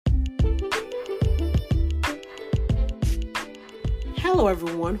Hello,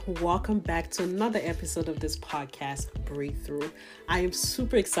 everyone. Welcome back to another episode of this podcast, Breathe Through. I am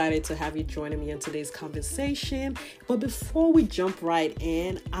super excited to have you joining me in today's conversation. But before we jump right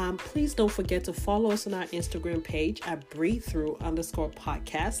in, please don't forget to follow us on our Instagram page at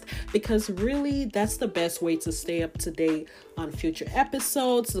breathethrough_podcast, because really that's the best way to stay up to date on future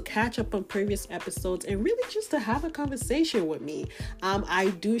episodes, to catch up on previous episodes, and really just to have a conversation with me.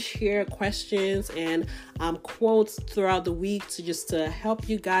 I do share questions and quotes throughout the week to help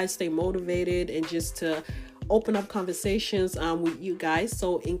you guys stay motivated and just to open up conversations with you guys.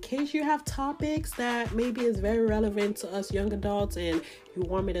 So in case you have topics that maybe is very relevant to us young adults and you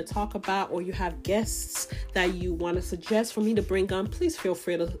want me to talk about, or you have guests that you want to suggest for me to bring on, please feel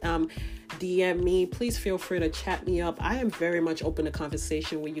free to DM me. Please feel free to chat me up. I am very much open to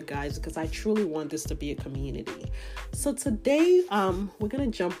conversation with you guys because I truly want this to be a community. So today, we're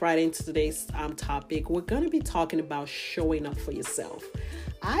going to jump right into today's topic. We're going to be talking about showing up for yourself.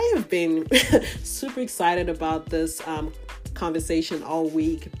 I have been super excited about this conversation all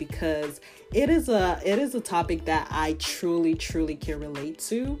week because it is a topic that I truly can relate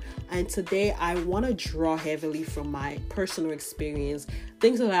to. And today I want to draw heavily from my personal experience,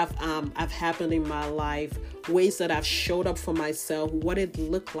 things that I've happened in my life, ways that I've showed up for myself, what it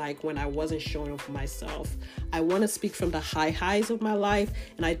looked like when I wasn't showing up for myself. I want to speak from the high highs of my life,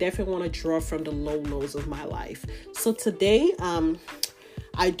 and I definitely want to draw from the low lows of my life. So today,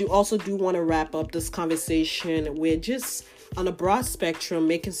 I do want to wrap up this conversation with just on a broad spectrum,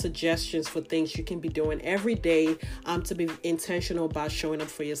 making suggestions for things you can be doing every day to be intentional about showing up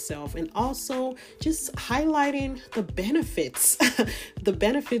for yourself, and also just highlighting the benefits, the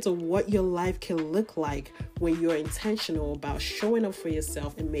benefits of what your life can look like when you're intentional about showing up for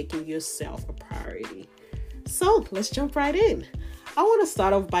yourself and making yourself a priority. So let's jump right in. I want to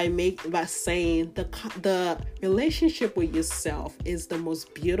start off by saying the relationship with yourself is the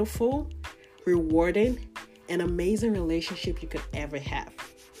most beautiful, rewarding, and amazing relationship you could ever have.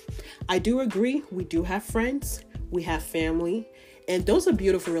 I do agree, we do have friends, we have family, and those are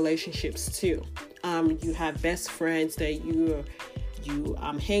beautiful relationships too. You have best friends that you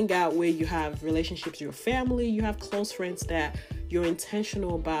hang out with, you have relationships with your family, you have close friends that you're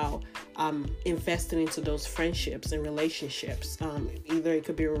intentional about investing into those friendships and relationships. Either it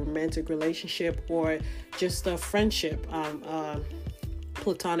could be a romantic relationship or just a friendship,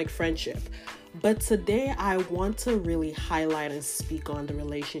 platonic friendship. But today I want to really highlight and speak on the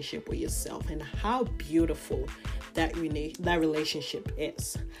relationship with yourself and how beautiful that relationship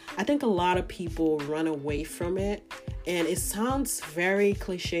is. I think a lot of people run away from it, and it sounds very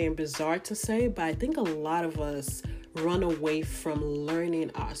cliche and bizarre to say, but I think a lot of us run away from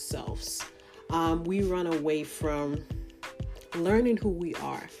learning ourselves. We run away from learning who we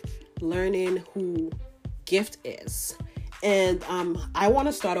are, learning who gift is. And I want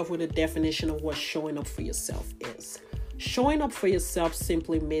to start off with a definition of what showing up for yourself is. Showing up for yourself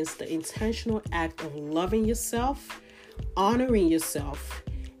simply means the intentional act of loving yourself, honoring yourself,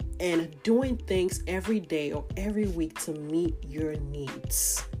 and doing things every day or every week to meet your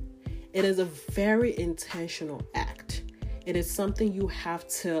needs. It is a very intentional act. It is something you have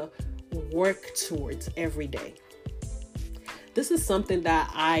to work towards every day. This is something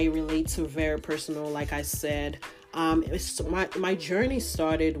that I relate to very personal, like I said. My journey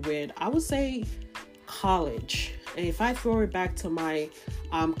started with, I would say, college. And if I throw it back to my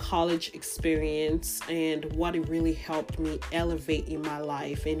college experience and what it really helped me elevate in my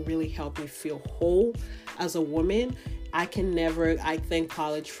life and really helped me feel whole as a woman, I thank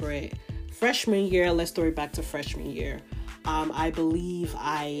college for it. Freshman year, let's throw it back to freshman year. I believe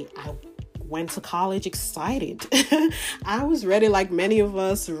I went to college excited. I was ready, like many of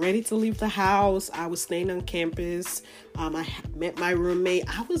us, ready to leave the house. I was staying on campus. I met my roommate.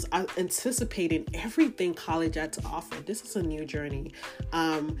 I was anticipating everything college had to offer. This is a new journey.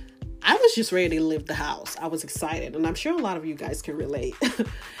 I was just ready to leave the house. I was excited, and I'm sure a lot of you guys can relate.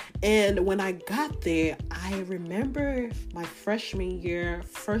 And when I got there, I remember my freshman year,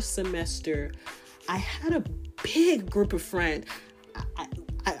 first semester, I had a big group of friends.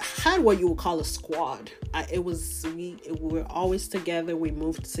 I had what you would call a squad. We were always together. We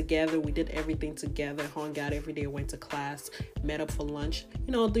moved together. We did everything together, hung out every day, went to class, met up for lunch.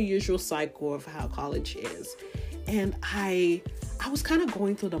 The usual cycle of how college is. And I was kind of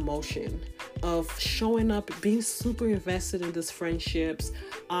going through the motion of showing up, being super invested in these friendships,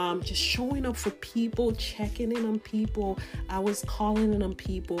 just showing up for people, checking in on people. I was calling in on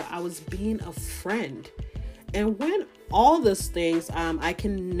people. I was being a friend. And when all those things, I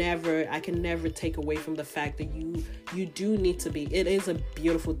can never take away from the fact that you do need to be, it is a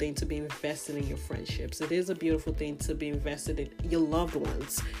beautiful thing to be invested in your friendships. It is a beautiful thing to be invested in your loved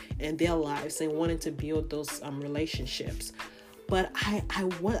ones and their lives and wanting to build those relationships. But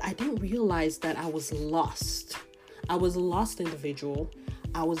I didn't realize that I was lost. I was a lost individual.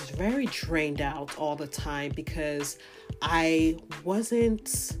 I was very drained out all the time because I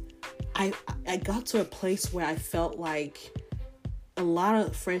got to a place where I felt like a lot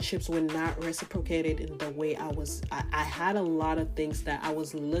of friendships were not reciprocated in the way I had a lot of things that I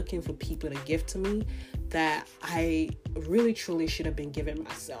was looking for people to give to me that I really truly should have been giving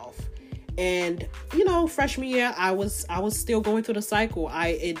myself. And, freshman year, I was still going through the cycle.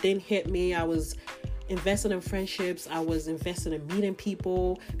 It didn't hit me. I was invested in friendships. I was invested in meeting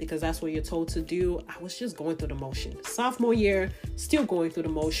people because that's what you're told to do. I was just going through the motion. Sophomore year, still going through the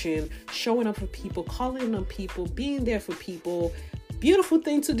motion, showing up for people, calling on people, being there for people. Beautiful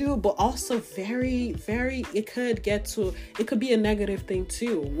thing to do, but also very, very, it could be a negative thing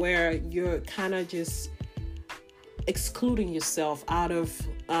too, where you're kind of just excluding yourself out of,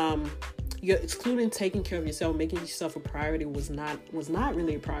 you're excluding taking care of yourself, making yourself a priority was not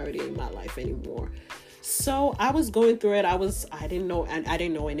really a priority in my life anymore. So I was going through it. I didn't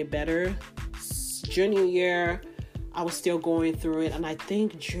know any better. Junior year, I was still going through it. And I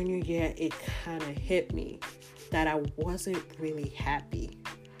think junior year, it kind of hit me that I wasn't really happy.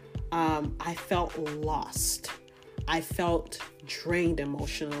 I felt lost. I felt drained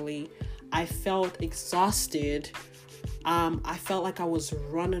emotionally. I felt exhausted. I felt like I was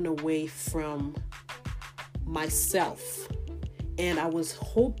running away from myself. And I was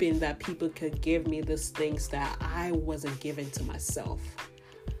hoping that people could give me these things that I wasn't giving to myself.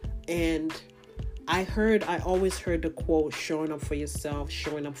 And I always heard the quote, showing up for yourself.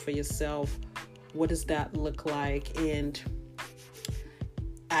 What does that look like? And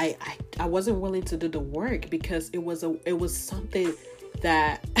I wasn't willing to do the work because it was something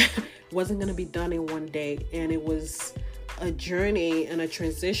that wasn't going to be done in one day. And it was a journey and a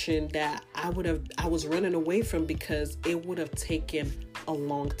transition that I was running away from because it would have taken a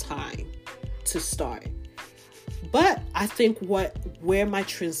long time to start. But I think where my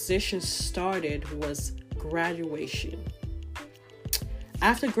transition started was graduation.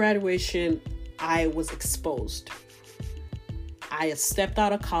 After graduation, I was exposed. I had stepped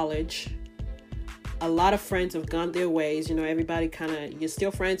out of college. A lot of friends have gone their ways. Everybody you're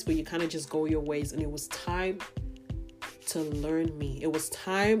still friends, but you kind of just go your ways. And it was time to learn me. It was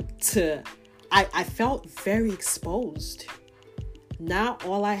time I felt very exposed. Now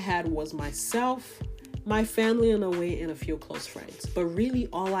all I had was myself, my family in a way, and a few close friends. But really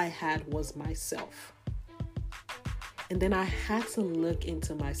all I had was myself. And then I had to look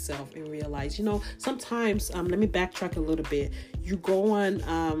into myself and realize, sometimes, let me backtrack a little bit. You go on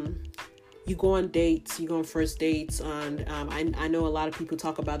dates, you go on first dates, and I know a lot of people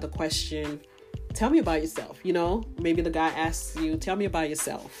talk about the question, tell me about yourself. Maybe the guy asks you, tell me about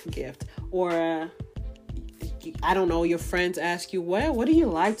yourself, gift. Or, I don't know, your friends ask you, what do you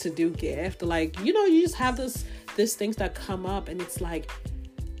like to do, gift? Like, you just have these things that come up, and it's like,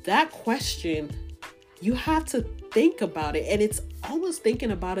 that question, you have to think about it. And it's almost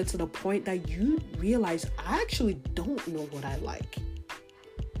thinking about it to the point that you realize, I actually don't know what I like.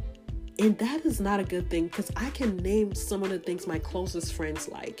 And that is not a good thing, because I can name some of the things my closest friends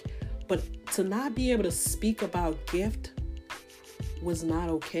like. But to not be able to speak about gift was not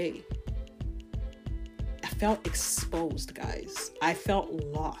okay. I felt exposed, guys. I felt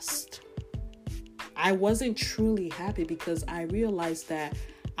lost. I wasn't truly happy because I realized that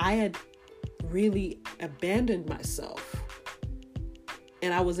I had really abandoned myself.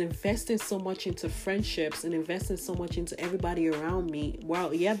 And I was investing so much into friendships and investing so much into everybody around me.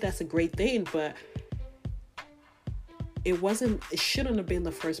 Well, yeah, that's a great thing, but it shouldn't have been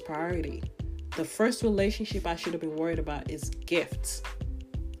the first priority. The first relationship I should have been worried about is gifts.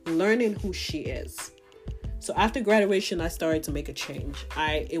 Learning who she is. So after graduation, I started to make a change.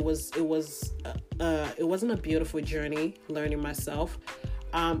 It wasn't a beautiful journey learning myself.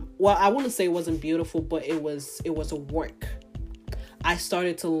 Well, I wouldn't say it wasn't beautiful, but it was a work. I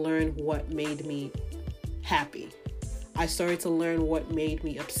started to learn what made me happy. I started to learn what made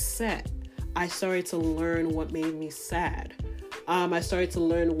me upset. I started to learn what made me sad. I started to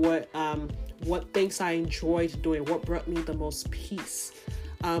learn what things I enjoyed doing, what brought me the most peace,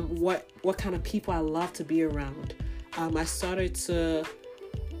 what kind of people I love to be around. I started to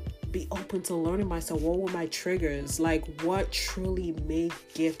be open to learning myself. What were my triggers? Like, what truly made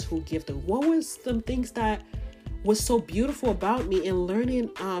gift who gifted? What was the things that was so beautiful about me, and learning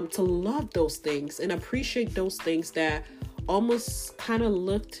to love those things and appreciate those things that almost kind of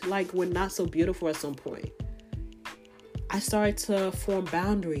looked like were not so beautiful at some point. I started to form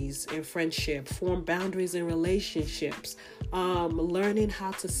boundaries in friendship, form boundaries in relationships, learning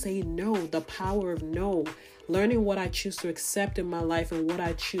how to say no, the power of no, learning what I choose to accept in my life and what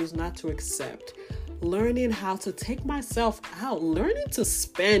I choose not to accept, learning how to take myself out, learning to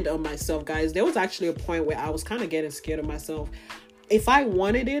spend on myself, guys. There was actually a point where I was kind of getting scared of myself. If I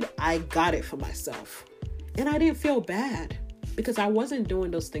wanted it, I got it for myself. And I didn't feel bad because I wasn't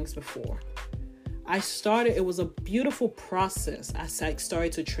doing those things before. It was a beautiful process as I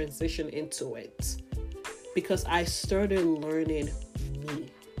started to transition into it, because I started learning me.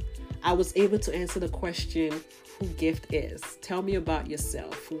 I was able to answer the question, who Gift is. Tell me about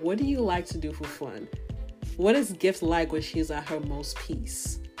yourself. What do you like to do for fun? What is Gift like when she's at her most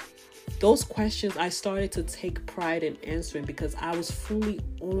peace? Those questions I started to take pride in answering because I was fully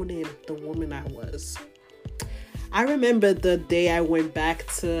owning the woman I was. I remember the day I went back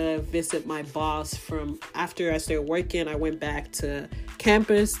to visit my boss from after I started working. I went back to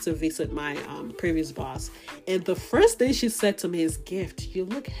campus to visit my previous boss. And the first thing she said to me is, Gift, you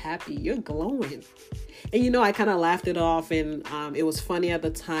look happy. You're glowing. And, I kind of laughed it off, and it was funny at the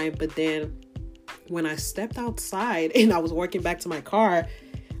time. But then when I stepped outside and I was walking back to my car,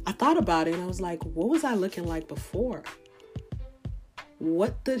 I thought about it and I was like, what was I looking like before?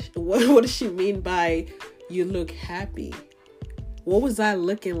 What does she mean by you look happy? What was I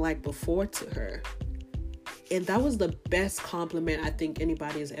looking like before to her? And that was the best compliment I think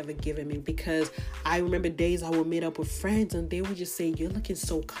anybody has ever given me, because I remember days I would meet up with friends and they would just say, you're looking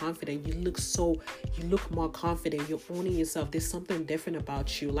so confident. You look more confident. You're owning yourself. There's something different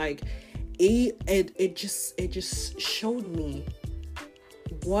about you. Like it just showed me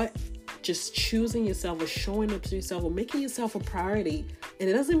what just choosing yourself or showing up to yourself or making yourself a priority. And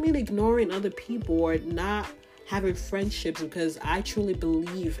it doesn't mean ignoring other people or not having friendships, because I truly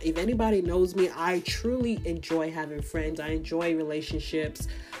believe, if anybody knows me, I truly enjoy having friends. I enjoy relationships.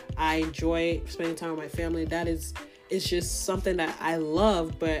 I enjoy spending time with my family. It's just something that I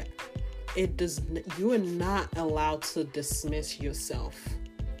love, but you are not allowed to dismiss yourself.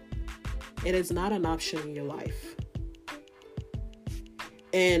 It is not an option in your life.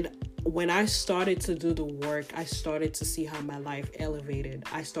 And when I started to do the work, I started to see how my life elevated.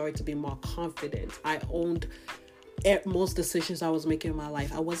 I started to be more confident. I owned most decisions I was making in my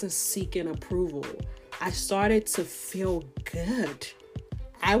life. I wasn't seeking approval. I started to feel good.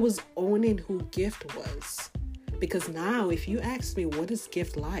 I was owning who Gift was. Because now, if you ask me, what is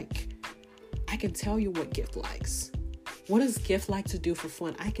Gift like? I can tell you what Gift likes. What does Gift like to do for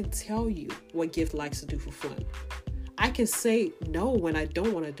fun? I can tell you what Gift likes to do for fun. I can say no when I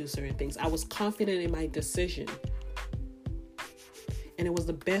don't want to do certain things. I was confident in my decision. And it was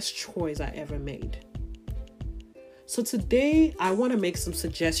the best choice I ever made. So today, I want to make some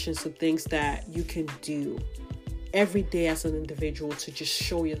suggestions of things that you can do every day as an individual to just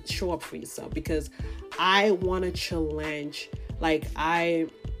show up for yourself. Because I want to challenge, I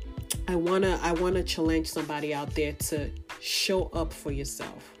want to challenge somebody out there to show up for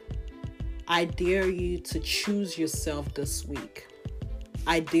yourself. I dare you to choose yourself this week.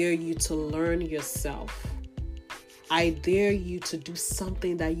 I dare you to learn yourself. I dare you to do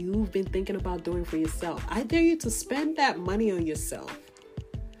something that you've been thinking about doing for yourself. I dare you to spend that money on yourself.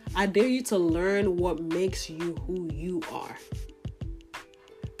 I dare you to learn what makes you who you are.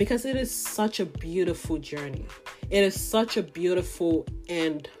 Because it is such a beautiful journey. It is such a beautiful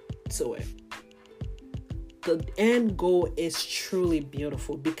end to it. The end goal is truly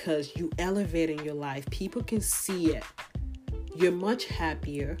beautiful because you elevate in your life. People can see it. You're much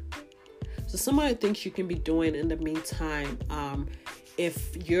happier. So some of the things you can be doing in the meantime,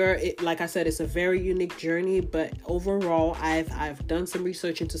 like I said, it's a very unique journey, but overall, I've done some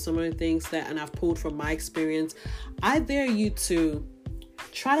research into some of the things and I've pulled from my experience. I dare you to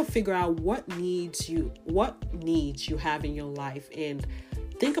try to figure out what needs you have in your life, and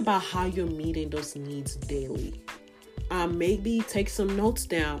think about how you're meeting those needs daily. Maybe take some notes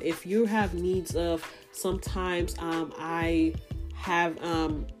down. If you have needs of, sometimes I have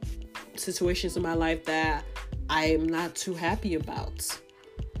situations in my life that I am not too happy about.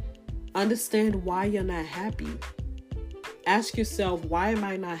 Understand why you're not happy. Ask yourself, why am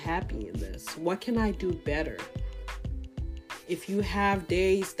I not happy in this? What can I do better? If you have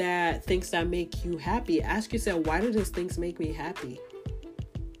things that make you happy, ask yourself, why do those things make me happy?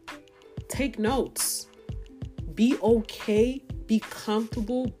 Take notes. Be okay. Be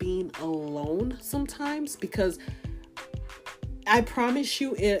comfortable being alone sometimes, because I promise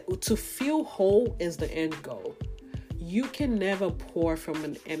you, to feel whole is the end goal. you can never pour from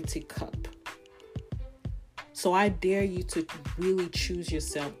an empty cup. So I dare you to really choose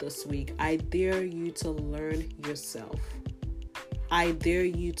yourself this week. I dare you to learn yourself. I dare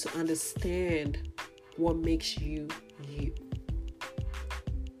you to understand what makes you you.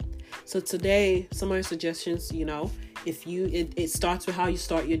 So today, some of my suggestions, it starts with how you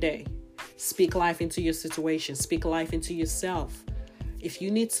start your day. Speak life into your situation. Speak life into yourself. If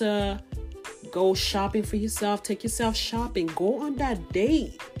you need to go shopping for yourself, take yourself shopping. Go on that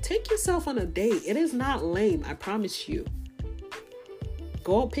date. Take yourself on a date. It is not lame, I promise you.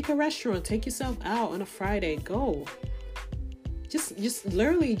 Go pick a restaurant. Take yourself out on a Friday. Go. Just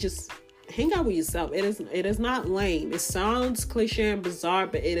literally just hang out with yourself. It is not lame. It sounds cliche and bizarre,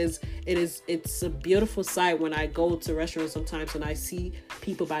 but it's a beautiful sight when I go to restaurants sometimes and I see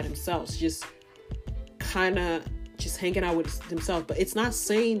people by themselves just hanging out with themselves. But it's not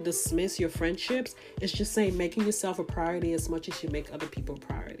saying dismiss your friendships. It's just saying making yourself a priority as much as you make other people a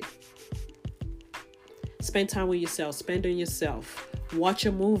priority. Spend time with yourself. Spend on yourself. Watch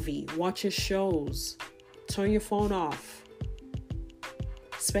a movie. Watch your shows. Turn your phone off.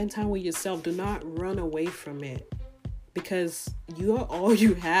 Spend time with yourself. Do not run away from it, because you are all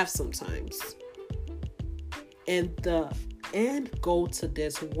you have sometimes. And the end goal to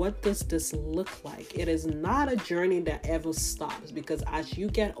this, what does this look like? It is not a journey that ever stops, because as you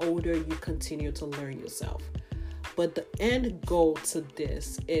get older, you continue to learn yourself. But the end goal to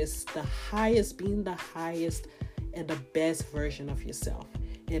this is being the highest and the best version of yourself.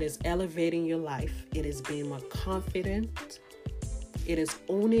 It is elevating your life. It is being more confident. It is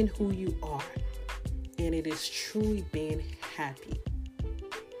owning who you are. And it is truly being happy.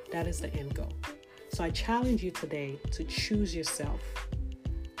 That is the end goal. So I challenge you today to choose yourself.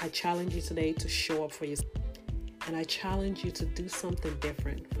 I challenge you today to show up for yourself. And I challenge you to do something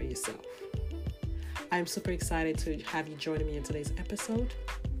different for yourself. I'm super excited to have you joining me in today's episode.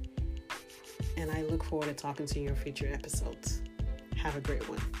 And I look forward to talking to you in future episodes. Have a great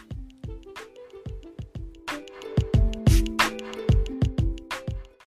one.